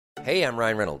Hey, I'm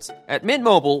Ryan Reynolds. At Mint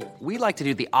Mobile, we like to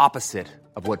do the opposite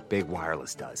of what Big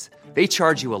Wireless does. They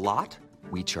charge you a lot,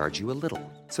 we charge you a little.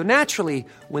 So naturally,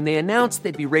 when they announced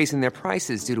they'd be raising their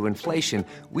prices due to inflation,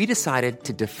 we decided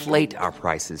to deflate our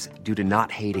prices due to not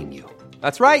hating you.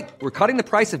 That's right. We're cutting the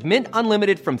price of Mint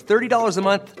Unlimited from $30 a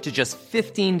month to just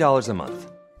 $15 a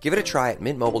month. Give it a try at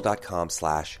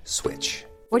mintmobile.com/switch.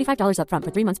 $45 up front for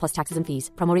 3 months plus taxes and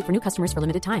fees. Promo rate for new customers for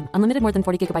limited time. Unlimited more than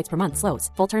 40 gigabytes per month. Slows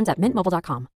full terms at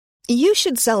mintmobile.com. You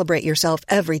should celebrate yourself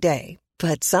every day,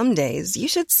 but some days you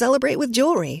should celebrate with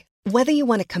jewelry. Whether you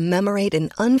want to commemorate an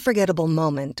unforgettable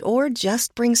moment or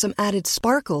just bring some added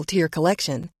sparkle to your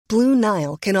collection, Blue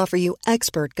Nile can offer you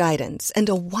expert guidance and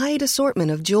a wide assortment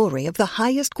of jewelry of the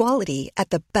highest quality at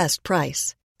the best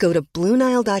price. Go to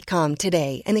BlueNile.com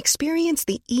today and experience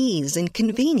the ease and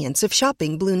convenience of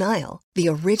shopping Blue Nile, the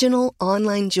original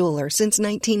online jeweler since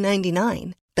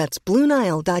 1999. That's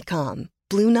BlueNile.com.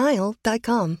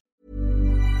 BlueNile.com.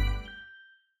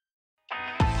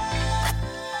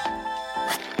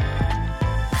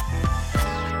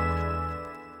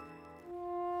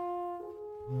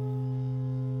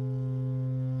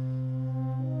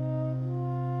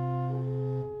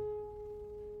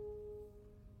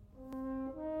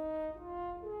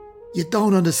 You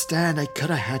don't understand. I could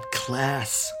have had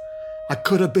class. I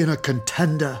could have been a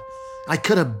contender. I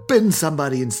could have been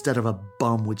somebody instead of a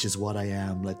bum, which is what I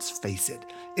am, let's face it.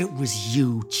 It was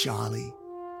you, Charlie.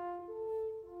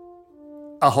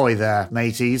 Ahoy there,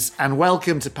 mateys, and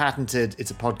welcome to Patented.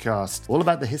 It's a podcast all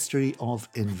about the history of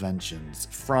inventions.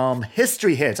 From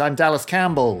History Hit, I'm Dallas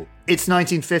Campbell. It's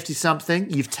 1950-something.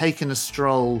 You've taken a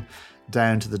stroll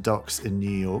down to the docks in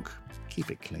New York. Keep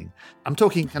it clean. I'm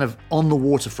talking kind of on the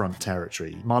waterfront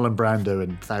territory. Marlon Brando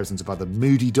and thousands of other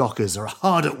moody dockers are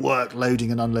hard at work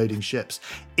loading and unloading ships.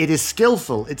 It is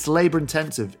skillful, it's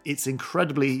labour-intensive, it's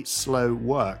incredibly slow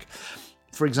work.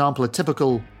 For example, a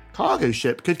typical cargo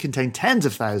ship could contain tens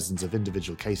of thousands of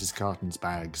individual cases, cartons,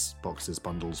 bags, boxes,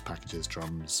 bundles, packages,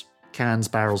 drums, cans,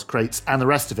 barrels, crates, and the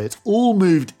rest of it, all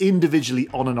moved individually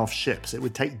on and off ships. It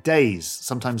would take days,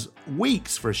 sometimes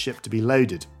weeks, for a ship to be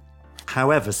loaded.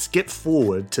 However, skip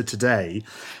forward to today,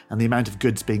 and the amount of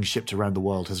goods being shipped around the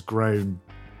world has grown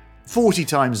 40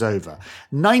 times over.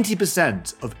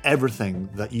 90% of everything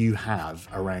that you have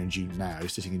around you now,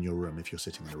 sitting in your room, if you're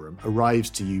sitting in a room, arrives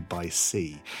to you by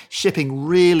sea. Shipping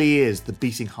really is the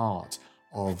beating heart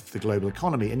of the global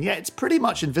economy, and yet it's pretty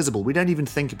much invisible. We don't even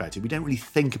think about it. We don't really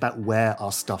think about where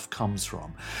our stuff comes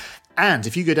from. And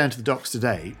if you go down to the docks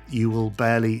today, you will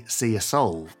barely see a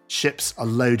soul. Ships are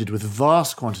loaded with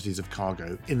vast quantities of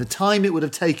cargo in the time it would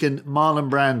have taken Marlon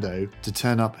Brando to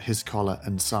turn up his collar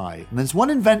and sigh. And there's one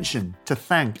invention to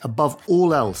thank above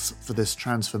all else for this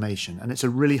transformation, and it's a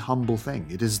really humble thing.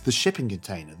 It is the shipping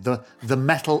container, the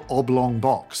metal oblong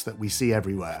box that we see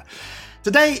everywhere.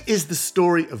 Today is the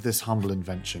story of this humble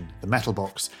invention, the metal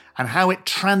box, and how it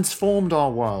transformed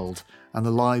our world and the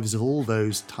lives of all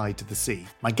those tied to the sea.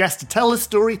 My guest to tell this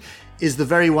story is the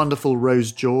very wonderful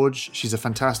Rose George. She's a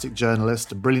fantastic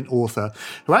journalist, a brilliant author,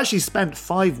 who actually spent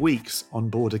 5 weeks on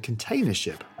board a container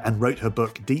ship and wrote her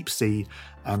book Deep Sea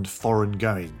and Foreign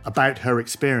Going about her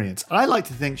experience. And I like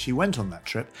to think she went on that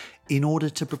trip in order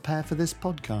to prepare for this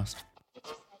podcast.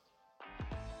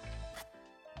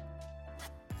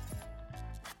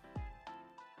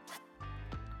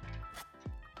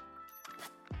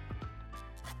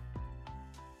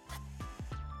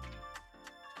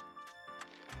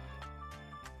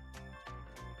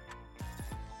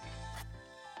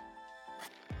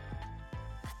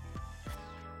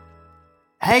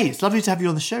 Hey, it's lovely to have you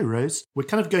on the show, Rose. We're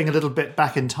kind of going a little bit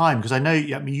back in time because I know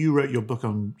you wrote your book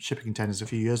on shipping containers a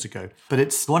few years ago, but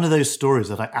it's one of those stories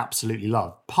that I absolutely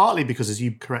love, partly because, as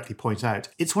you correctly point out,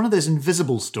 it's one of those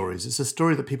invisible stories. It's a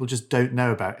story that people just don't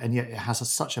know about, and yet it has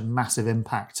such a massive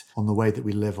impact on the way that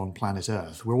we live on planet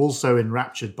Earth. We're also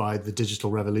enraptured by the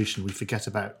digital revolution. We forget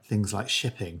about things like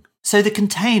shipping. So the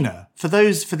container, for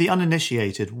the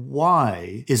uninitiated,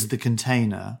 why is the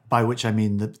container, by which I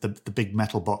mean the big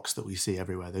metal box that we see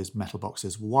everywhere, those metal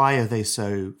boxes, why are they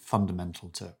so fundamental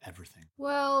to everything?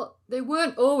 Well, they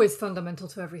weren't always fundamental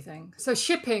to everything. So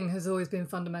shipping has always been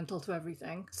fundamental to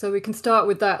everything. So we can start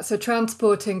with that. So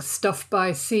transporting stuff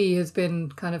by sea has been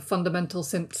kind of fundamental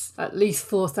since at least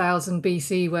 4000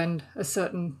 BC, when a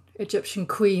certain Egyptian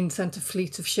queen sent a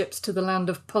fleet of ships to the land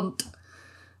of Punt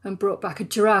and brought back a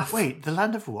giraffe. Wait, the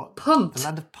land of what? Punt. The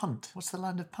land of Punt. What's the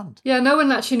land of Punt? Yeah, no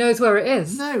one actually knows where it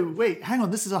is. No, wait, hang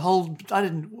on. This is a whole...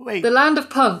 Wait. The land of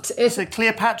Punt is... So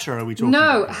Cleopatra, are we talking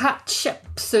No, about?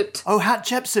 Hatshepsut. Oh,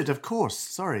 Hatshepsut, of course.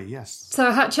 Sorry, yes.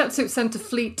 So Hatshepsut sent a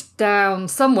fleet down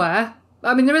somewhere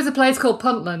I mean, there is a place called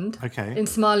Puntland Okay. in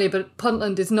Somalia, but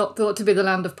Puntland is not thought to be the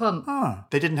land of Punt. Ah,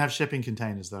 they didn't have shipping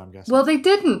containers though, I'm guessing. Well, they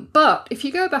didn't, but if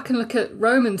you go back and look at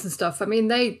Romans and stuff, I mean,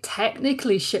 they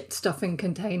technically shipped stuff in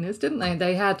containers, didn't they?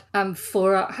 They had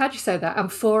amphora. How do you say that?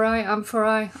 Amphorae?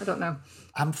 I don't know.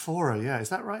 Amphora, yeah, is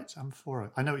that right?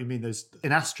 Amphora. I know what you mean. Those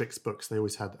in Asterix books, they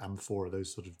always had amphora,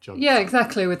 those sort of jugs. Yeah,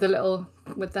 exactly, with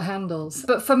the handles.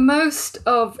 But for most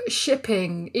of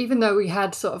shipping, even though we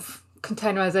had sort of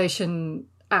containerization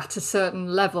at a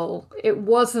certain level, it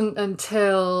wasn't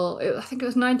until, I think it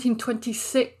was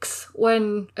 1926,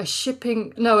 when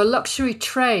a luxury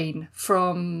train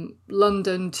from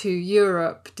London to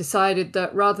Europe decided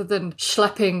that rather than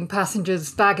schlepping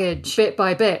passengers' baggage bit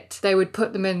by bit, they would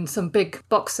put them in some big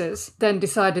boxes, then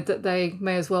decided that they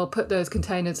may as well put those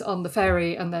containers on the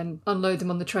ferry and then unload them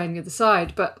on the train the other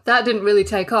side. But that didn't really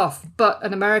take off. But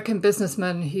an American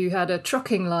businessman who had a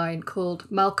trucking line called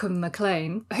Malcolm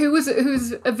McLean, who was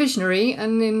a visionary,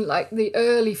 and in like the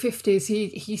early 50s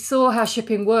he saw how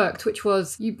shipping worked, which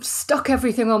was you stuck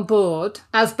everything on board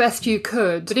as best you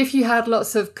could, but if you had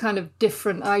lots of kind of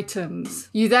different items,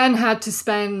 you then had to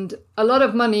spend a lot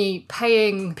of money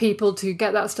paying people to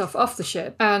get that stuff off the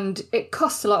ship, and it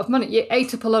cost a lot of money. It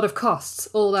ate up a lot of costs,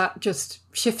 all that just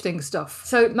shifting stuff.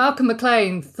 So Malcolm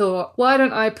McLean thought, why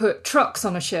don't I put trucks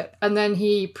on a ship? And then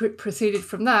he proceeded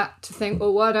from that to think,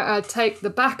 well, why don't I take the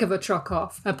back of a truck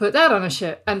off and put that on a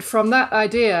ship? And from that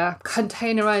idea,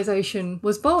 containerization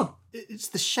was born. It's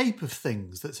the shape of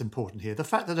things that's important here. The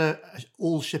fact that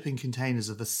all shipping containers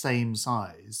are the same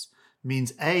size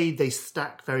means A, they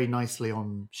stack very nicely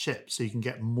on ships so you can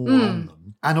get more on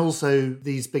them. And also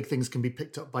these big things can be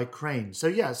picked up by cranes. So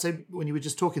yeah, so when you were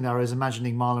just talking there, I was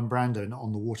imagining Marlon Brando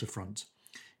on the waterfront,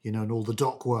 you know, and all the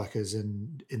dock workers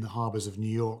in the harbours of New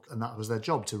York, and that was their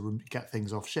job, to get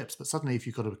things off ships. But suddenly if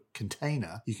you've got a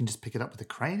container, you can just pick it up with a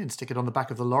crane and stick it on the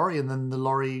back of the lorry, and then the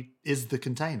lorry is the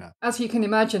container. As you can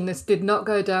imagine, this did not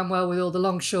go down well with all the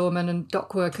longshoremen and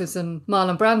dock workers and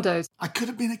Marlon Brandos. I could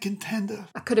have been a contender.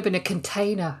 I could have been a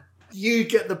container. You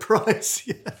get the prize.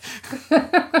 Yeah.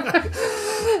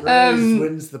 Rose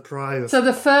wins the prize. So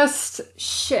the first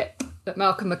ship that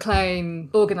Malcolm McLean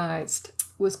organised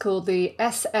was called the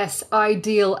SS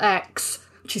Ideal X,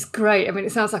 which is great. I mean,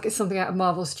 it sounds like it's something out of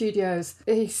Marvel Studios.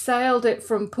 He sailed it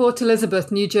from Port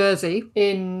Elizabeth, New Jersey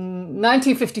in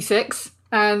 1956.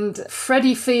 And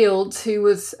Freddie Fields, who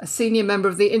was a senior member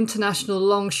of the International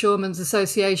Longshoremen's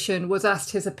Association, was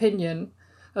asked his opinion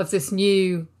of this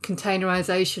new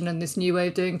containerization and this new way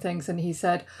of doing things. And he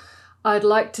said, I'd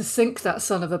like to sink that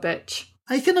son of a bitch.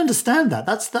 I can understand that.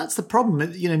 That's the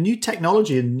problem. You know, new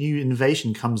technology and new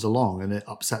innovation comes along and it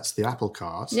upsets the apple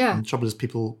cart. Yeah. And the trouble is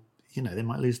people, you know, they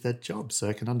might lose their jobs. So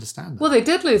I can understand that. Well, they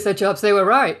did lose their jobs. They were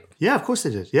right. Yeah, of course they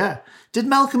did. Yeah. Did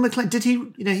Malcolm McLean,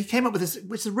 he came up with this,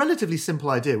 which is a relatively simple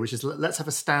idea, which is let's have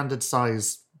a standard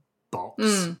size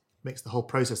box. Makes the whole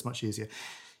process much easier.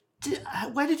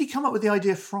 Where did he come up with the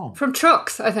idea from? From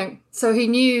trucks, I think. So he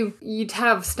knew you'd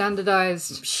have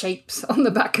standardised shapes on the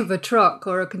back of a truck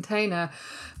or a container.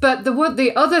 But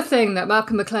the other thing that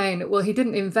Malcolm McLean, well, he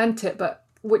didn't invent it, but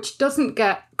which doesn't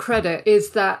get credit, is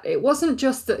that it wasn't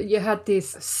just that you had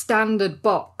this standard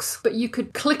box, but you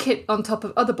could click it on top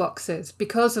of other boxes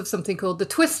because of something called the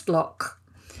twist lock.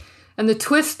 And the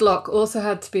twist lock also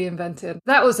had to be invented.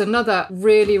 That was another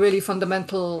really, really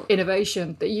fundamental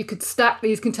innovation, that you could stack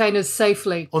these containers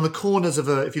safely. On the corners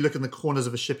if you look in the corners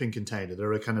of a shipping container,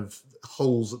 there are kind of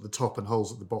holes at the top and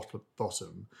holes at the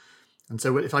bottom. And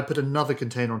so if I put another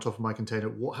container on top of my container,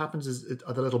 what happens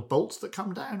are there little bolts that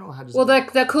come down, or how does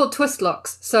they're called twist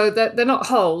locks. So they're not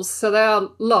holes, so they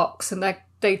are locks, and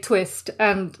they twist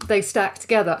and they stack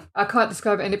together. I can't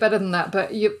describe it any better than that,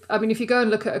 but if you go and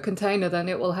look at a container, then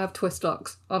it will have twist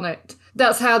locks on it.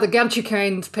 That's how the gantry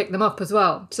cranes pick them up as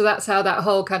well. So that's how that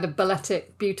whole kind of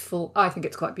balletic, beautiful, I think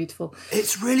it's quite beautiful.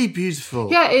 It's really beautiful.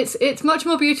 Yeah, it's much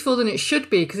more beautiful than it should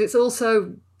be, because it's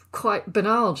also quite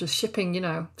banal, just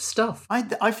shipping, stuff.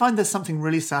 I find there's something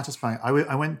really satisfying. I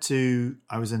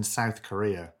was in South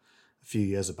Korea a few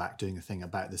years back doing a thing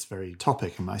about this very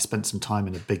topic, and I spent some time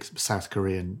in a big South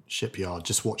Korean shipyard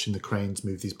just watching the cranes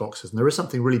move these boxes. And there is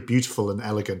something really beautiful and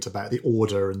elegant about the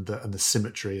order and the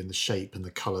symmetry and the shape and the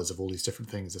colours of all these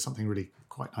different things. There's something really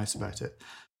quite nice about it.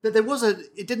 But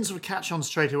it didn't sort of catch on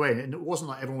straight away, and it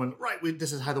wasn't like everyone went, right,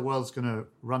 this is how the world's going to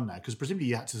run now, because presumably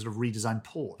you had to sort of redesign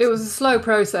ports. It was a slow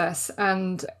process,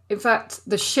 and in fact,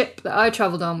 the ship that I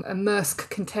travelled on, a Maersk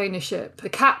container ship, the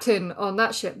captain on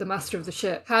that ship, the master of the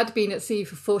ship, had been at sea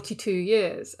for 42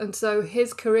 years, and so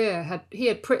his career he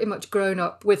had pretty much grown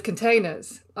up with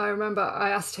containers. I remember I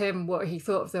asked him what he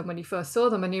thought of them when he first saw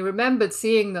them, and he remembered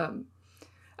seeing them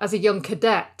as a young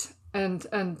cadet, and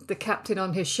the captain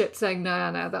on his ship saying,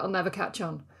 no, that'll never catch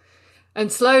on.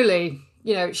 And slowly,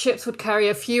 ships would carry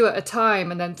a few at a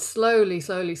time, and then slowly,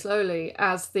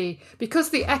 because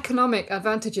the economic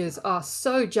advantages are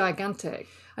so gigantic,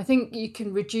 I think you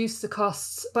can reduce the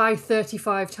costs by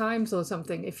 35 times or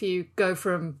something if you go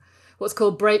from what's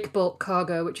called break bulk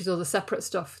cargo, which is all the separate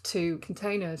stuff, to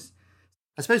containers.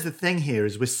 I suppose the thing here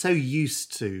is we're so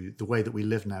used to the way that we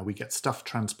live now. We get stuff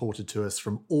transported to us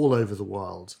from all over the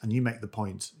world. And you make the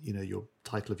point, your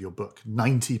title of your book,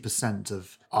 90%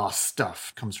 of our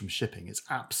stuff comes from shipping. It's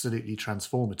absolutely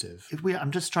transformative.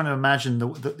 I'm just trying to imagine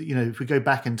if we go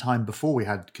back in time before we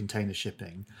had container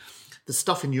shipping, the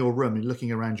stuff in your room, and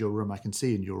looking around your room, I can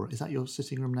see is that your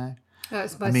sitting room now?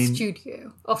 It's my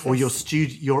studio, office. Or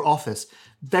your office.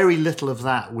 Very little of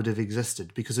that would have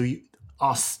existed because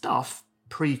our stuff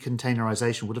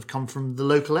pre-containerization would have come from the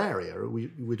local area.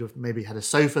 We would have maybe had a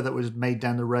sofa that was made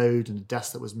down the road and a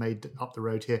desk that was made up the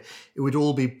road here. It would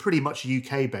all be pretty much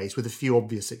UK-based with a few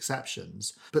obvious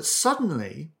exceptions. But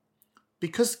suddenly,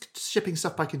 because shipping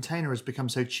stuff by container has become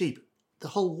so cheap, the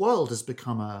whole world has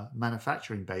become a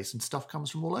manufacturing base and stuff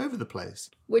comes from all over the place.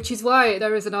 Which is why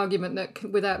there is an argument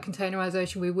that without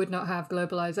containerization, we would not have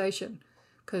globalization.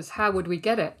 Because how would we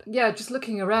get it? Yeah, just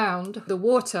looking around, the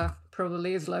water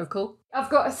probably is local. I've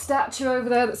got a statue over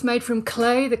there that's made from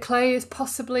clay. The clay is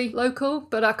possibly local,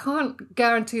 but I can't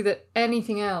guarantee that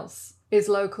anything else is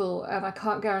local, and I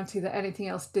can't guarantee that anything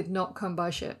else did not come by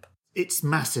ship. It's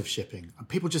massive shipping.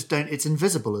 People just don't... It's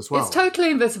invisible as well. It's totally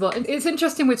invisible. It's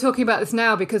interesting we're talking about this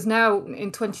now because now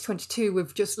in 2022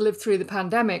 we've just lived through the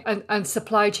pandemic and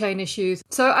supply chain issues.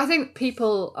 So I think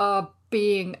people are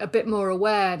being a bit more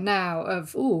aware now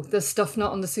of, there's stuff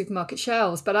not on the supermarket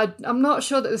shelves. But I'm not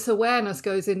sure that this awareness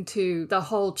goes into the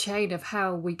whole chain of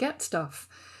how we get stuff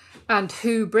and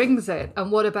who brings it. And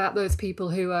what about those people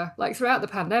who are, like throughout the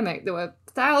pandemic, there were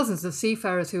thousands of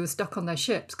seafarers who were stuck on their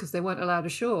ships because they weren't allowed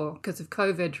ashore because of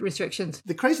COVID restrictions.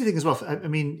 The crazy thing as well,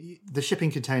 the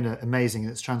shipping container, amazing,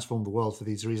 and it's transformed the world for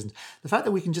these reasons. The fact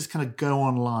that we can just kind of go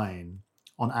online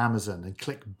on Amazon and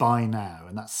click buy now,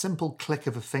 and that simple click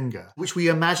of a finger, which we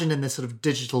imagine in this sort of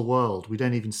digital world, we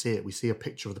don't even see it. We see a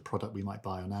picture of the product we might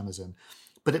buy on Amazon,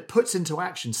 but it puts into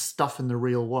action stuff in the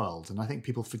real world. And I think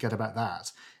people forget about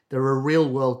that. There are real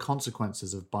world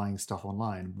consequences of buying stuff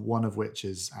online, one of which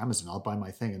is Amazon. I'll buy my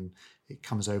thing and it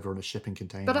comes over on a shipping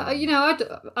container. But,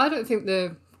 I don't think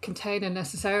the container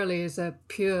necessarily is a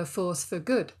pure force for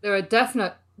good. There are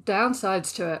definite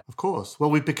downsides to it. Of course. Well,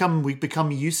 we've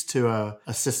become used to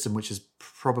a system which is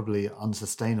probably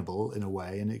unsustainable in a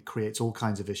way, and it creates all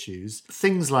kinds of issues.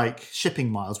 Things like shipping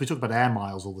miles. We talk about air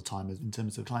miles all the time in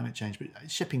terms of climate change, but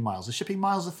shipping miles. Are shipping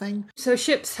miles a thing? So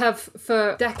ships have,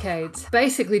 for decades,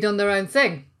 basically done their own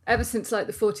thing. Ever since like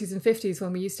the 40s and 50s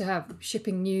when we used to have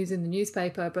shipping news in the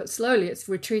newspaper, but slowly it's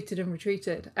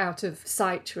retreated out of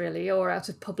sight really, or out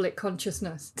of public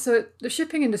consciousness. So the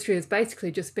shipping industry has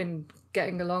basically just been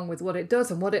getting along with what it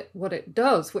does, and what it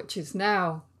does, which is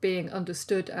now being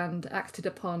understood and acted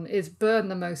upon, is burn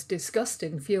the most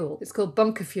disgusting fuel. It's called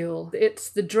bunker fuel. It's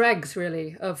the dregs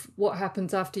really of what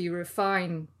happens after you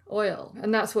refine oil,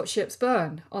 and that's what ships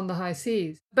burn on the high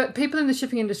seas. But people in the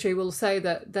shipping industry will say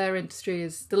that their industry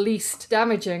is the least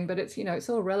damaging, but it's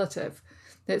all relative.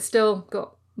 It's still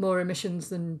got more emissions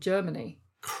than Germany.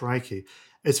 Crikey.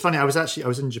 It's funny, I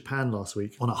was in Japan last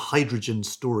week on a hydrogen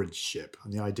storage ship,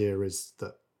 and the idea is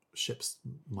that ships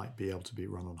might be able to be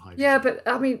run on hydrogen. Yeah, but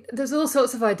there's all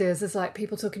sorts of ideas. There's like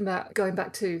people talking about going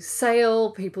back to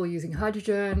sail, people using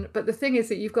hydrogen. But the thing is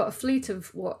that you've got a fleet of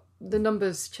what the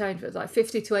numbers change, but it's like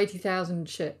 50 to 80,000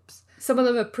 ships. Some of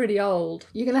them are pretty old.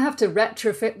 You're going to have to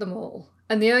retrofit them all.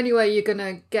 And the only way you're going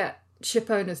to get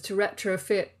ship owners to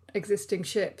retrofit existing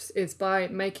ships is by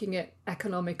making it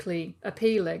economically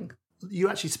appealing. You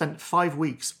actually spent 5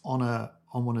 weeks on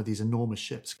one of these enormous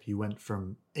ships. You went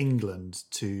from England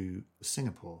to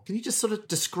Singapore. Can you just sort of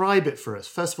describe it for us?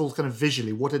 First of all, kind of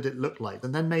visually, what did it look like?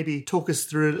 And then maybe talk us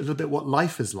through a little bit what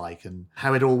life is like and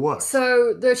how it all works.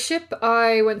 So the ship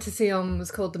I went to sea on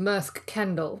was called the Maersk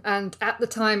Kendal. And at the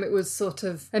time, it was sort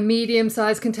of a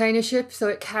medium-sized container ship. So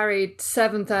it carried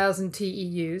 7,000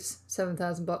 TEUs,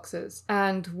 7,000 boxes.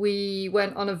 And we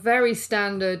went on a very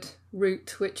standard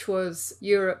route, which was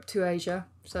Europe to Asia.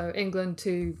 So England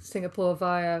to Singapore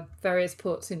via various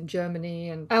ports in Germany.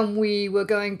 And we would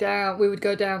go down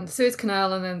the Suez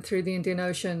Canal and then through the Indian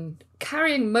Ocean,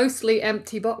 carrying mostly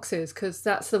empty boxes, because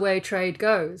that's the way trade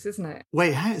goes, isn't it?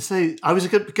 Wait, so I was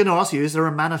going to ask you, is there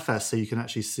a manifest so you can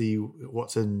actually see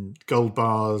what's in gold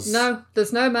bars? No,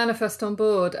 there's no manifest on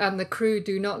board, and the crew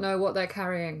do not know what they're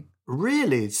carrying.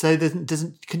 Really? So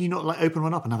can you not like open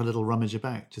one up and have a little rummage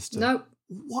about? Just to... No.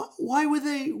 Why would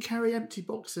they carry empty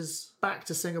boxes back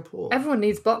to Singapore? Everyone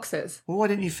needs boxes. Well, why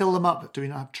didn't you fill them up? Do we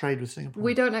not have trade with Singapore?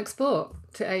 We don't export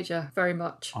to Asia very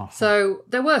much. Uh-huh. So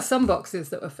there were some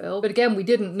boxes that were filled, but again, we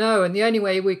didn't know. And the only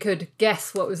way we could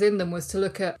guess what was in them was to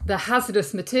look at the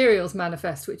hazardous materials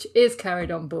manifest, which is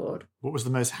carried on board. What was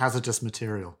the most hazardous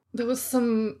material? There was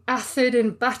some acid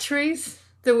in batteries.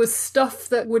 There was stuff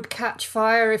that would catch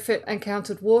fire if it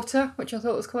encountered water, which I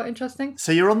thought was quite interesting.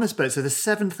 So you're on this boat. So there's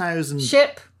 7,000...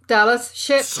 Ship, Dallas,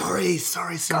 ship. Sorry.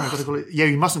 I've got to call it... Yeah,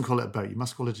 you mustn't call it a boat. You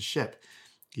must call it a ship.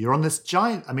 You're on this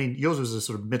giant... I mean, yours was a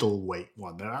sort of middleweight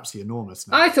one. They're absolutely enormous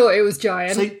now. I thought it was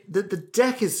giant. So the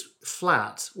deck is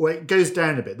flat, where it goes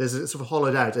down a bit. There's a sort of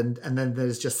hollowed out, and then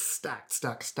there's just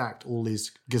stacked, all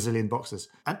these gazillion boxes.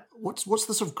 And what's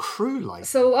the sort of crew like?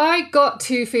 So I got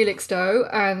to Felixstowe,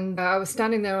 and I was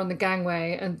standing there on the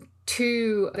gangway, and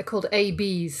they're called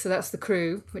ABs, so that's the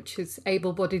crew, which is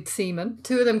able-bodied seamen.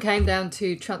 Two of them came down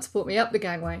to transport me up the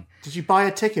gangway. Did you buy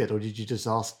a ticket, or did you just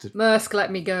ask to... Maersk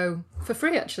let me go for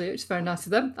free, actually, which is very nice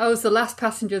of them. I was the last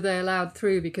passenger they allowed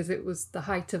through because it was the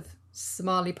height of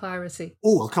Somali piracy.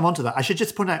 Oh, I'll come on to that. I should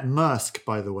just point out Maersk,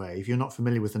 by the way, if you're not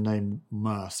familiar with the name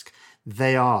Maersk.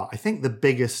 They are, I think, the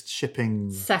biggest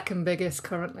shipping... Second biggest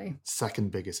currently.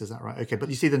 Second biggest, is that right? Okay, but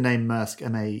you see the name Maersk,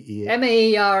 M-A-E...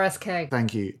 M-A-E-R-S-K.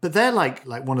 Thank you. But they're like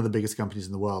one of the biggest companies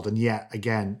in the world, and yet,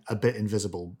 again, a bit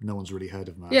invisible. No one's really heard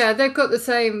of Maersk. Yeah, they've got the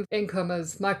same income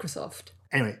as Microsoft.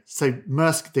 Anyway, so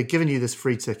Maersk, they're giving you this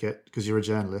free ticket because you're a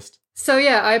journalist. So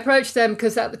yeah, I approached them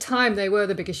because at the time they were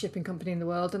the biggest shipping company in the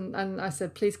world, and I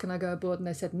said, please, can I go aboard? And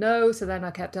they said no. So then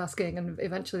I kept asking, and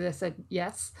eventually they said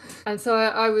yes. And so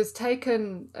I was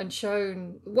taken and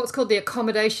shown what's called the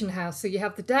accommodation house. So you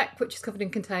have the deck, which is covered in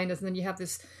containers, and then you have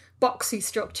this boxy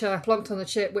structure plonked on the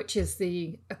ship, which is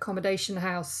the accommodation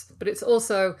house. But it's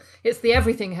the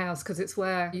everything house, because it's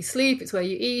where you sleep, it's where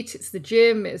you eat, it's the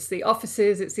gym, it's the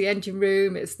offices, it's the engine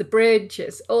room, it's the bridge,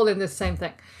 it's all in the same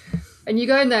thing. And you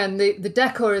go in there and the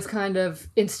decor is kind of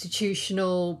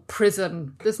institutional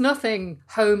prison. There's nothing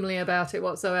homely about it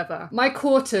whatsoever. My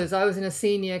quarters, I was in a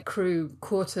senior crew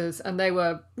quarters, and they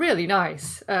were really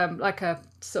nice, like a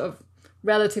sort of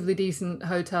relatively decent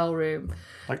hotel room.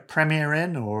 Like Premier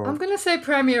Inn, or... I'm going to say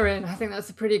Premier Inn. I think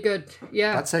that's a pretty good...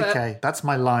 Yeah. That's okay. That's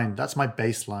my line. That's my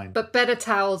baseline. But better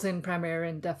towels in Premier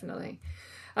Inn, definitely.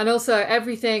 And also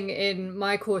everything in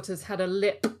my quarters had a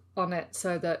lip on it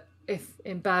so that if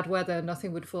in bad weather,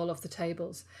 nothing would fall off the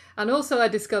tables. And also I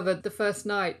discovered the first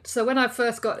night, so when I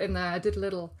first got in there, I did a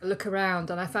little look around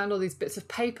and I found all these bits of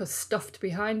paper stuffed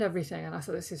behind everything. And I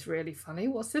thought, this is really funny.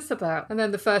 What's this about? And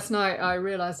then the first night I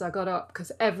realised I got up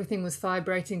because everything was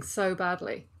vibrating so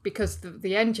badly. Because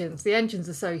the engines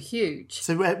are so huge.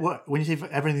 So when you say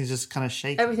everything's just kind of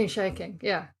shaking? Everything's shaking,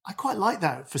 yeah. I quite like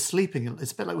that for sleeping.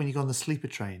 It's a bit like when you go on the sleeper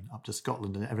train up to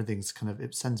Scotland and everything's kind of,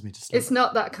 it sends me to sleep. It's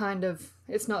not that kind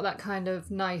of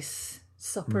nice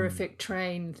soporific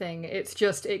train thing. It's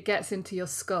just, it gets into your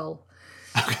skull.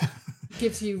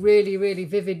 Gives you really, really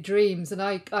vivid dreams. And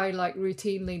I like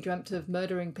routinely dreamt of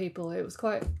murdering people. It was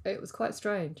quite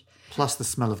strange. Plus the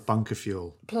smell of bunker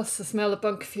fuel.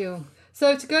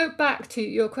 So to go back to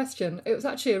your question, it was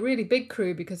actually a really big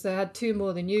crew because they had two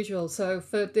more than usual. So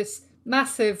for this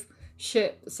massive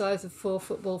ship the size of 4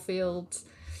 football fields,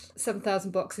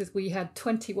 7,000 boxes, we had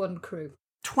 21 crew.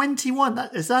 21?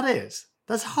 Is that it?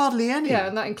 That's hardly any. Yeah,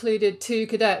 and that included 2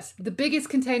 cadets. The biggest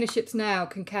container ships now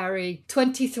can carry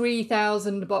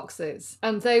 23,000 boxes,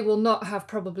 and they will not have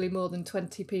probably more than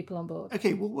 20 people on board.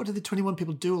 Okay, well, what did the 21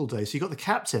 people do all day? So you got the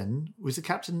captain. Was the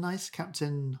captain nice?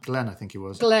 Captain Glenn, I think he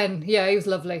was. Glenn, yeah, he was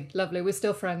lovely. Lovely. We're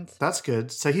still friends. That's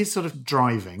good. So he's sort of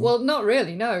driving. Well, not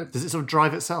really, no. Does it sort of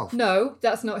drive itself? No,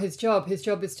 that's not his job. His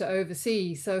job is to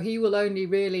oversee, so he will only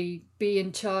really be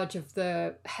in charge of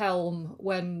the helm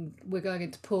when we're going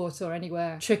into port or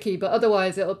anywhere tricky, but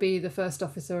otherwise it'll be the first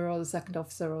officer or the second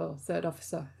officer or third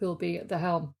officer who'll be at the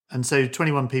helm. And so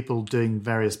 21 people doing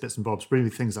various bits and bobs, really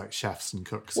things like chefs and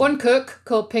cooks. One cook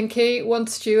called Pinky, one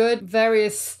steward,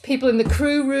 various people in the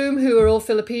crew room who are all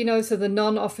Filipinos, so the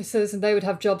non-officers, and they would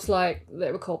have jobs like,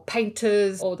 they were called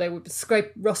painters, or they would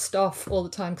scrape rust off all the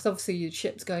time, because obviously your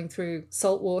ship's going through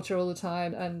salt water all the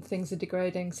time and things are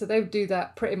degrading. So they would do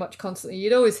that pretty much constantly.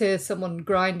 You'd always hear someone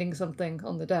grinding something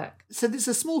on the deck. So there's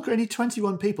a small crew, only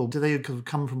 21 people. Do they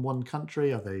come from one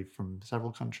country? Are they from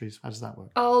several countries? How does that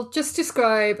work? I'll just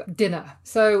describe about dinner.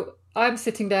 So I'm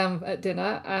sitting down at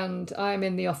dinner and I'm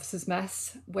in the officer's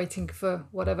mess waiting for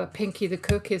whatever Pinky the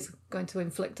cook is going to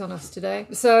inflict on us today.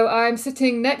 So I'm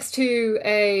sitting next to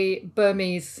a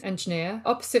Burmese engineer.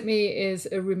 Opposite me is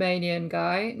a Romanian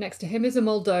guy. Next to him is a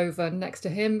Moldovan. Next to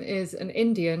him is an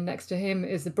Indian. Next to him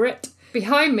is a Brit.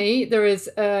 Behind me, there is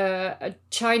a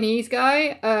Chinese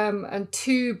guy and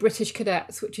 2 British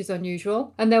cadets, which is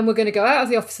unusual. And then we're going to go out of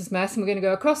the officer's mess and we're going to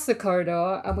go across the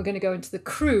corridor and we're going to go into the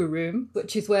crew room,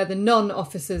 which is where the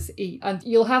non-officers eat. And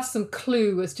you'll have some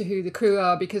clue as to who the crew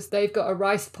are because they've got a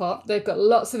rice pot. They've got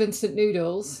lots of instant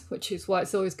noodles, which is why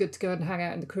it's always good to go and hang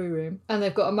out in the crew room. And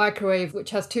they've got a microwave,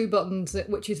 which has 2 buttons,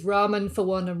 which is ramen for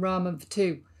 1 and ramen for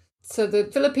 2. So the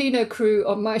Filipino crew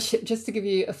on my ship, just to give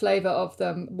you a flavour of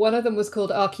them, one of them was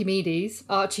called Archimedes,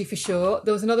 Archie for short.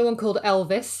 There was another one called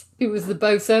Elvis, who was the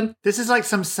bosun. This is like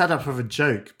some setup of a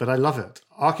joke, but I love it.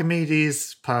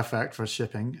 Archimedes, perfect for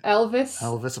shipping. Elvis,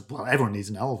 well, everyone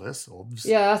needs an Elvis.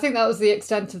 Yeah, I think that was the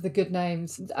extent of the good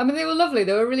names. I mean, they were lovely.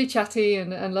 They were really chatty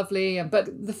and lovely.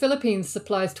 But the Philippines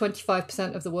supplies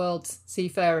 25% of the world's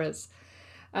seafarers.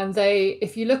 And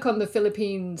if you look on the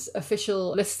Philippines'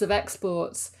 official lists of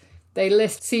exports, they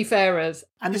list seafarers.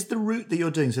 And is the route that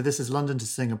you're doing, so this is London to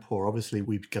Singapore, obviously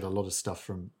we get a lot of stuff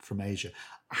from Asia.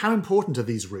 How important are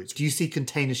these routes? Do you see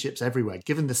container ships everywhere?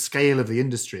 Given the scale of the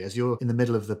industry, as you're in the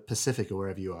middle of the Pacific or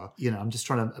wherever you are, I'm just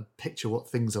trying to picture what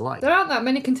things are like. There aren't that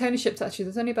many container ships, actually.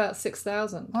 There's only about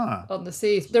 6,000 on the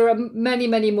seas. There are many,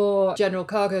 many more general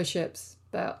cargo ships,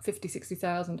 about 50,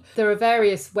 60,000. There are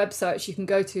various websites you can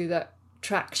go to that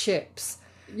track ships.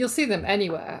 You'll see them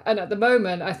anywhere. And at the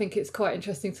moment, I think it's quite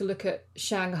interesting to look at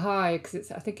Shanghai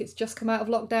because I think it's just come out of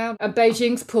lockdown. And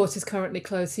Beijing's port is currently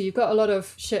closed. So you've got a lot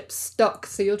of ships stuck.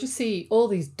 So you'll just see all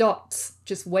these dots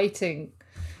just waiting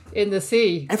in the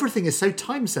sea. Everything is so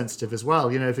time sensitive as well.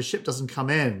 If a ship doesn't come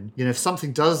in, if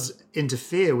something does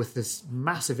interfere with this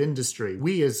massive industry,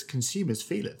 we as consumers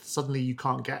feel it. Suddenly you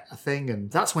can't get a thing. And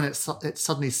that's when it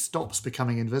suddenly stops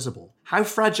becoming invisible. How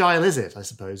fragile is it, I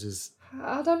suppose,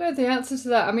 I don't know the answer to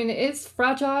that. I mean, it is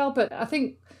fragile, but I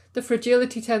think the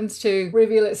fragility tends to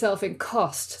reveal itself in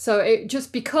cost. So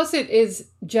because it is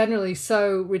generally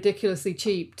so ridiculously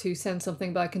cheap to send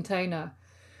something by container,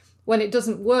 when it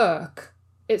doesn't work,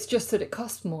 it's just that it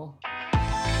costs more.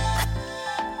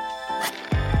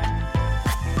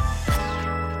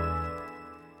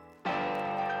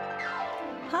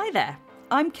 Hi there,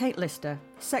 I'm Kate Lister,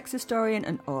 sex historian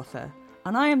and author.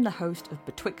 And I am the host of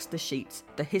Betwixt the Sheets,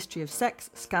 the history of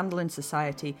sex, scandal and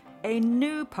society, a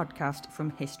new podcast from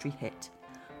History Hit.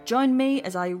 Join me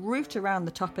as I root around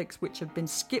the topics which have been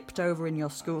skipped over in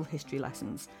your school history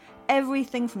lessons.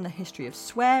 Everything from the history of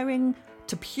swearing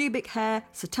to pubic hair,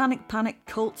 satanic panic,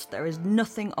 cults, there is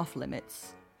nothing off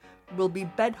limits. We'll be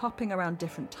bed hopping around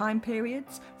different time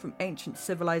periods, from ancient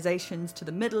civilizations to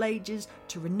the Middle Ages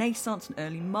to Renaissance and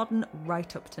early modern,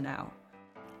 right up to now.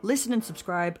 Listen and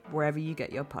subscribe wherever you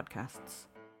get your podcasts.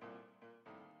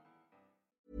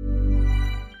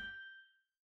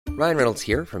 Ryan Reynolds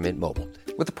here from Mint Mobile.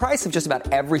 With the price of just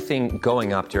about everything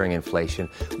going up during inflation,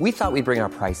 we thought we'd bring our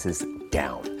prices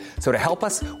down. So to help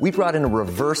us, we brought in a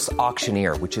reverse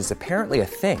auctioneer, which is apparently a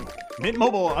thing. Mint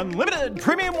Mobile Unlimited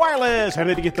Premium Wireless. How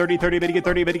to get 30, 30, bit to get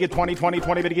 30, bit to get 20, 20,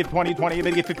 20, bit to get 20, 20,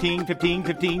 bit to get 15, 15,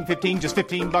 15, 15, just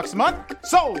 $15 a month?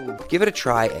 Sold! Give it a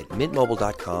try at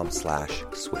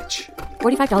mintmobile.com/switch.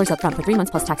 $45 up front for 3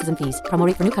 months plus taxes and fees. Promo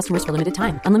rate for new customers for limited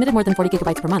time. Unlimited more than 40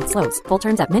 gigabytes per month. Slows full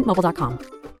terms at mintmobile.com.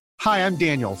 Hi, I'm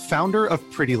Daniel, founder of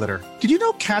Pretty Litter. Did you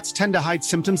know cats tend to hide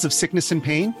symptoms of sickness and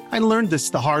pain? I learned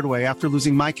this the hard way after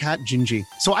losing my cat, Gingy.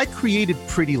 So I created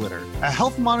Pretty Litter, a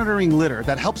health monitoring litter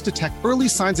that helps detect early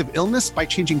signs of illness by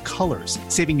changing colors,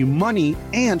 saving you money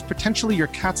and potentially your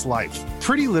cat's life.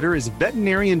 Pretty Litter is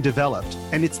veterinarian developed,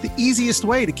 and it's the easiest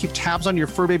way to keep tabs on your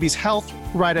fur baby's health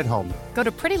right at home. Go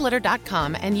to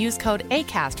prettylitter.com and use code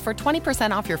ACAST for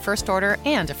 20% off your first order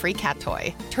and a free cat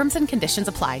toy. Terms and conditions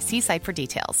apply. See site for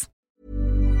details.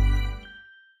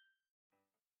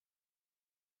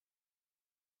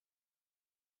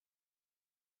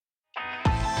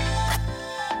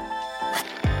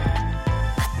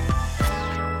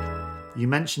 You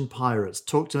mentioned pirates.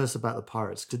 Talk to us about the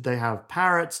pirates. Did they have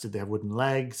parrots? Did they have wooden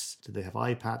legs? Did they have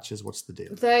eye patches? What's the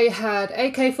deal? They had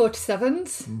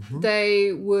AK-47s. Mm-hmm.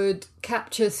 They would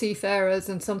capture seafarers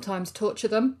and sometimes torture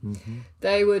them. Mm-hmm.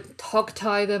 They would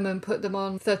hog-tie them and put them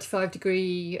on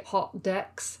 35-degree hot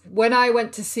decks. When I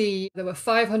went to sea, there were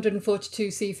 542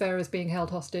 seafarers being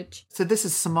held hostage. So this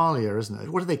is Somalia, isn't it?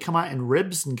 What do they come out in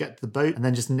ribs and get to the boat and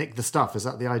then just nick the stuff? Is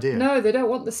that the idea? No, they don't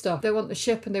want the stuff. They want the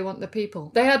ship and they want the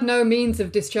people. They had no means means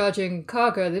of discharging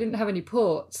cargo. They didn't have any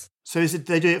ports. So is it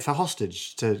they do it for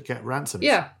hostage to get ransoms?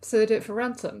 Yeah, so they do it for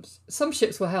ransoms. Some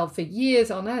ships were held for years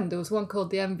on end. There was one called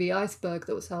the MV Iceberg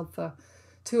that was held for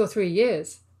 2 or 3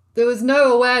 years. There was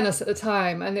no awareness at the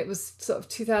time, and it was sort of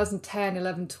 2010,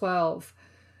 11, 12,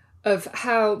 of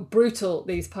how brutal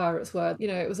these pirates were. You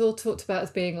know, it was all talked about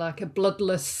as being like a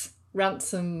bloodless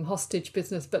ransom hostage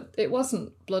business, but it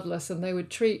wasn't bloodless, and they would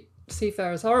treat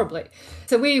seafarers horribly.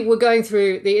 So we were going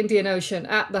through the Indian Ocean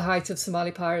at the height of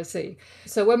Somali piracy.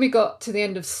 So when we got to the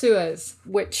end of Suez,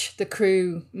 which the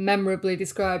crew memorably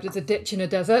described as a ditch in a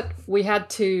desert, we had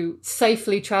to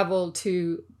safely travel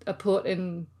to a port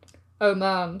in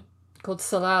Oman called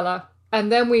Salalah. And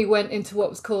then we went into what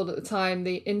was called at the time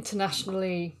the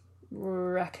internationally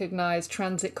recognised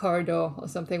transit corridor or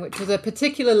something, which was a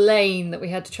particular lane that we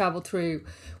had to travel through,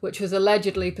 which was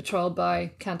allegedly patrolled by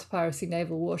counter-piracy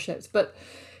naval warships. But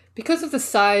because of the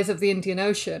size of the Indian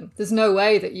Ocean, there's no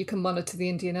way that you can monitor the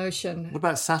Indian Ocean. What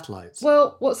about satellites?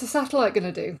 Well, what's a satellite going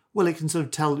to do? Well, it can sort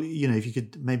of tell, you know, if you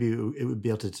could, maybe it would be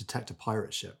able to detect a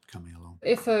pirate ship coming along.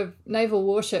 If a naval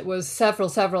warship was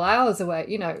several hours away,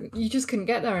 you know, you just couldn't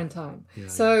get there in time.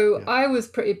 Yeah. I was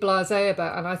pretty blasé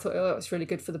about it, and I thought, oh, it's really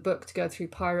good for the book to go through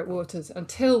pirate waters,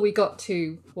 until we got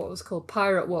to what was called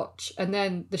Pirate Watch. And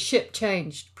then the ship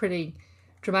changed pretty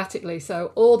dramatically.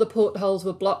 So all the portholes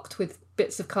were blocked with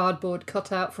bits of cardboard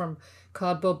cut out from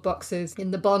cardboard boxes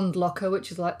in the bond locker, which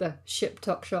is like the ship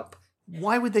tuck shop.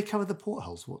 Why would they cover the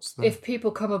portholes? If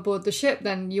people come aboard the ship,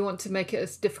 then you want to make it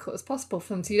as difficult as possible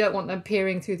for them. So you don't want them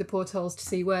peering through the portholes to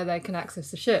see where they can access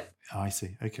the ship. Oh, I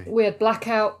see. Okay. We had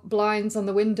blackout blinds on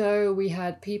the window. We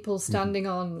had people standing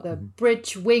on the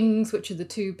bridge wings, which are the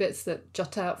two bits that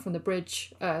jut out from the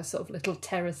bridge, sort of little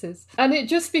terraces. And it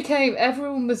just became,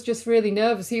 everyone was just really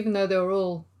nervous, even though they were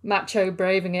all macho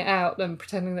braving it out and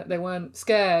pretending that they weren't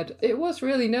scared. It was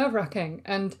really nerve-wracking.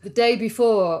 And the day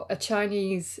before, a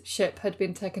Chinese ship had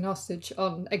been taken hostage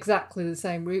on exactly the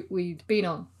same route we'd been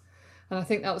on. And I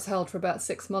think that was held for about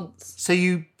 6 months. So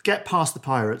you get past the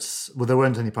pirates. Well, there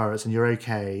weren't any pirates, and you're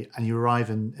okay. And you arrive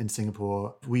in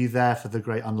Singapore. Were you there for the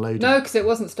great unloading? No, because it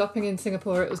wasn't stopping in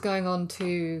Singapore. It was going on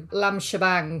to Lam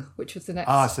Shabang, which was the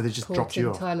next so they just port dropped you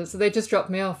in off. Thailand. So they just dropped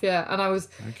me off, yeah. And I was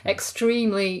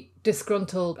extremely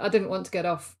disgruntled. I didn't want to get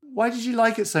off. Why did you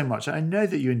like it so much? I know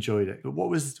that you enjoyed it, but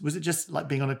was it just like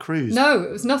being on a cruise? No, it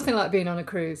was nothing like being on a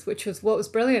cruise, which was what was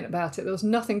brilliant about it. There was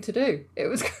nothing to do. It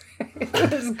was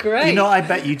great. You know, I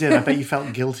bet you did. I bet you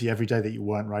felt guilty every day that you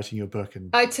weren't writing your book. And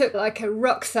I took like a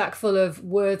rucksack full of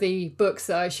worthy books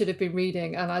that I should have been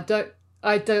reading, and I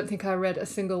don't think I read a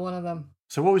single one of them.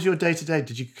 So what was your day-to-day?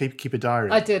 Did you keep a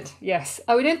diary? I did, yes.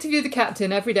 I would interview the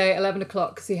captain every day at 11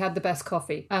 o'clock because he had the best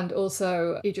coffee. And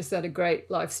also, he just had a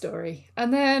great life story.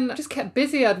 And then I just kept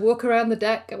busy. I'd walk around the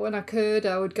deck when I could.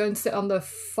 I would go and sit on the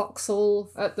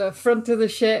forecastle at the front of the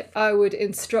ship. I would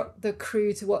instruct the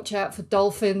crew to watch out for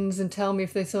dolphins and tell me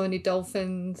if they saw any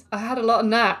dolphins. I had a lot of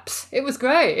naps. It was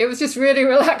great. It was just really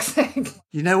relaxing.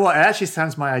 You know what? It actually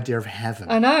sounds my idea of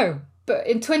heaven. I know. But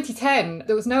in 2010,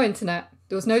 there was no internet.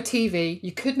 There was no TV.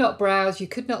 You could not browse. You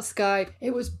could not Skype.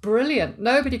 It was brilliant.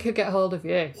 Nobody could get hold of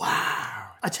you. Wow.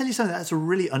 I tell you something, that's a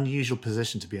really unusual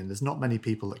position to be in. There's not many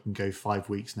people that can go 5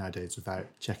 weeks nowadays without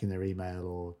checking their email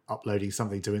or uploading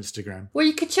something to Instagram. Well,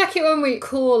 you could check it when we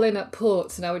call in at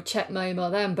ports, and I would check my email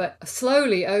then, but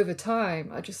slowly over time,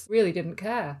 I just really didn't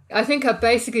care. I think I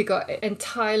basically got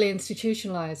entirely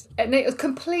institutionalised. And it was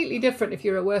completely different if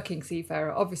you're a working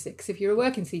seafarer, obviously, because if you're a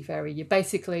working seafarer,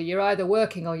 you're either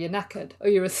working or you're knackered, or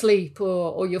you're asleep,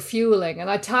 or you're fueling.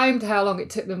 And I timed how long it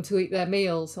took them to eat their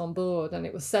meals on board, and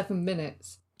it was 7 minutes.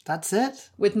 That's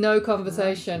it? With no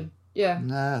conversation. Yeah.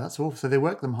 No, that's awful. So they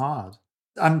work them hard.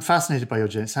 I'm fascinated by your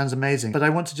journey. It sounds amazing. But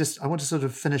I want to sort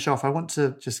of finish off. I want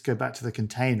to just go back to the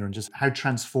container and just how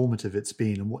transformative it's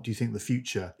been, and what do you think the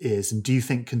future is? And do you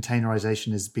think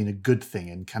containerization has been a good thing?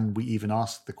 And can we even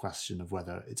ask the question of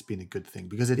whether it's been a good thing?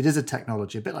 Because it is a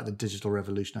technology, a bit like the digital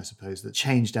revolution, I suppose, that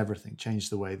changed everything,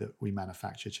 changed the way that we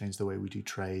manufacture, changed the way we do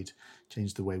trade,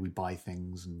 changed the way we buy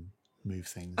things and move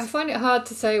things. I find it hard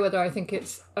to say whether I think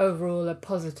it's overall a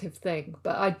positive thing,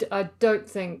 but I don't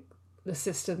think the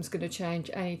system's going to change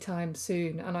anytime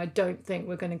soon, and I don't think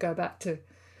we're going to go back to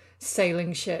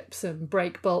sailing ships and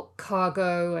break bulk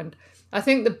cargo, and I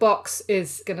think the box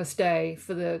is going to stay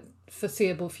for the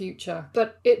foreseeable future.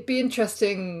 But it'd be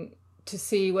interesting to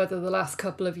see whether the last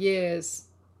couple of years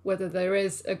whether there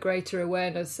is a greater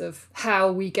awareness of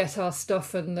how we get our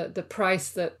stuff and the price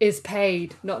that is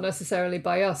paid, not necessarily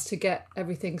by us, to get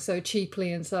everything so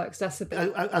cheaply and so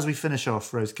accessible. As we finish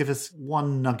off, Rose, give us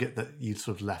one nugget that you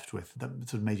sort of left with that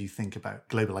sort of made you think about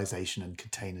globalization and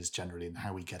containers generally and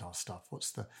how we get our stuff.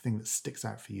 What's the thing that sticks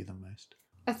out for you the most?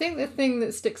 I think the thing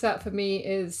that sticks out for me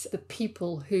is the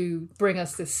people who bring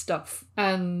us this stuff.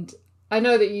 And I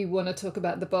know that you want to talk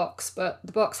about the box, but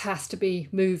the box has to be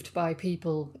moved by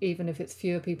people, even if it's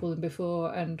fewer people than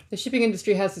before. And the shipping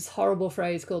industry has this horrible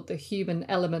phrase called the human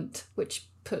element, which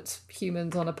puts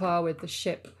humans on a par with the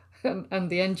ship and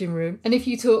the engine room. And if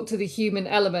you talk to the human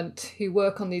element who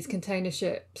work on these container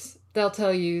ships, they'll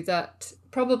tell you that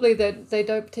probably they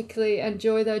don't particularly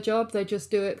enjoy their job. They just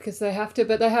do it because they have to.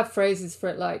 But they have phrases for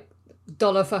it like,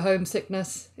 dollar for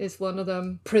homesickness is one of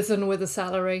them. Prison with a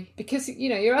salary. Because,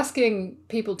 you're asking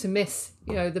people to miss,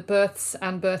 the births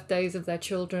and birthdays of their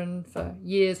children for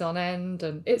years on end.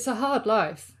 And it's a hard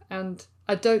life. And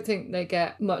I don't think they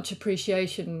get much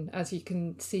appreciation, as you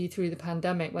can see through the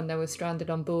pandemic when they were stranded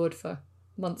on board for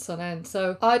months on end.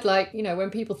 So I'd like, when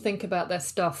people think about their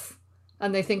stuff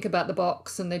and they think about the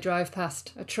box and they drive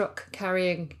past a truck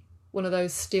carrying one of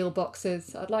those steel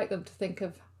boxes, I'd like them to think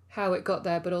of how it got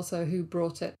there, but also who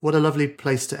brought it. What a lovely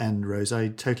place to end, Rose. I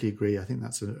totally agree. I think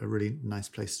that's a really nice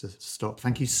place to stop.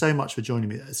 Thank you so much for joining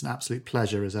me. It's an absolute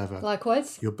pleasure as ever.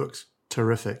 Likewise. Your book's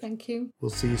terrific. Thank you.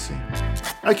 We'll see you soon.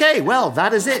 Okay, well,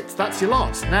 that is it. That's your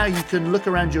lot. Now you can look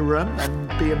around your room and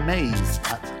be amazed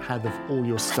at how all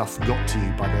your stuff got to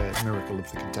you by the miracle of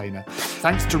the container.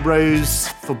 Thanks to Rose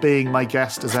for being my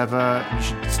guest as ever. You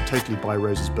should totally buy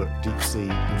Rose's book, Deep Sea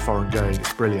and Foreign Going.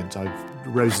 It's brilliant. All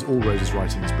Rose's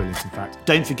writing is brilliant, in fact.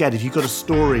 Don't forget, if you've got a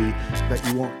story that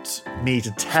you want me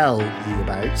to tell you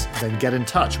about, then get in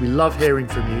touch. We love hearing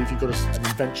from you. If you've got an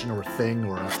invention or a thing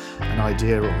or an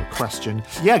idea or a question,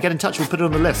 get in touch. We'll put it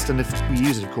on the list. And if we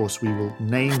use it, of course, we will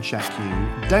name check you.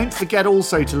 Don't forget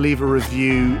also to leave a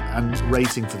review and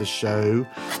rating for the show.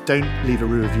 Don't leave a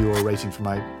review or a rating for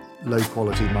my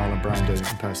low-quality Marlon Brando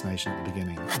impersonation at the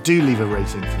beginning. Do leave a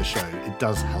rating for the show. It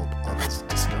does help others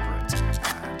discover it.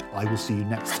 And I will see you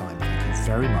next time. Thank you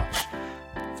very much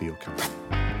for your company.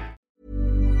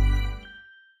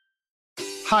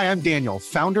 Hi, I'm Daniel,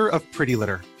 founder of Pretty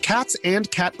Litter. Cats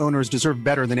and cat owners deserve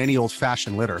better than any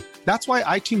old-fashioned litter. That's why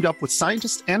I teamed up with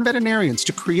scientists and veterinarians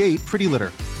to create Pretty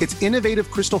Litter. Its innovative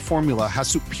crystal formula has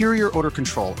superior odor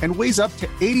control and weighs up to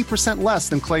 80% less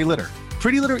than clay litter.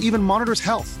 Pretty Litter even monitors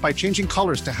health by changing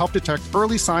colors to help detect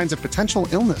early signs of potential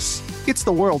illness. It's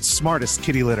the world's smartest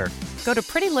kitty litter. Go to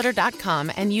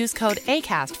prettylitter.com and use code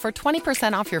ACAST for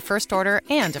 20% off your first order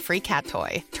and a free cat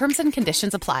toy. Terms and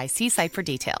conditions apply. See site for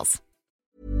details.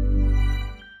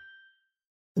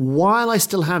 While I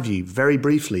still have you, very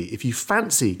briefly, if you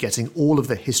fancy getting all of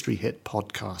the History Hit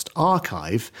podcast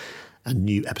archive and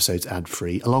new episodes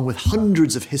ad-free, along with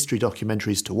hundreds of history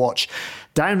documentaries to watch,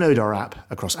 download our app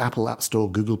across Apple App Store,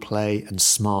 Google Play and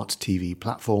smart TV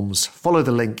platforms. Follow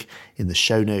the link in the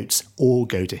show notes or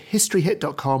go to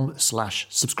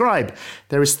historyhit.com/subscribe.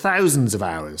 There is thousands of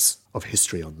hours of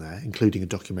history on there, including a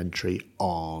documentary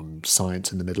on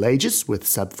science in the Middle Ages with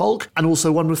Seb Falk, and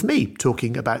also one with me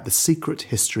talking about the secret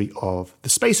history of the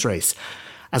space race.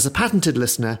 As a patented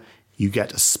listener, you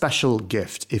get a special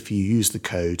gift if you use the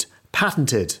code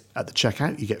PATENTED at the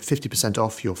checkout. You get 50%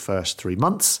 off your first 3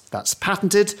 months. That's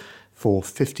PATENTED for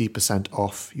 50%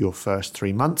 off your first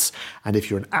 3 months. And if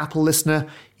you're an Apple listener,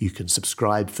 you can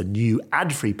subscribe for new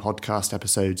ad-free podcast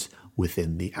episodes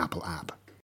within the Apple app.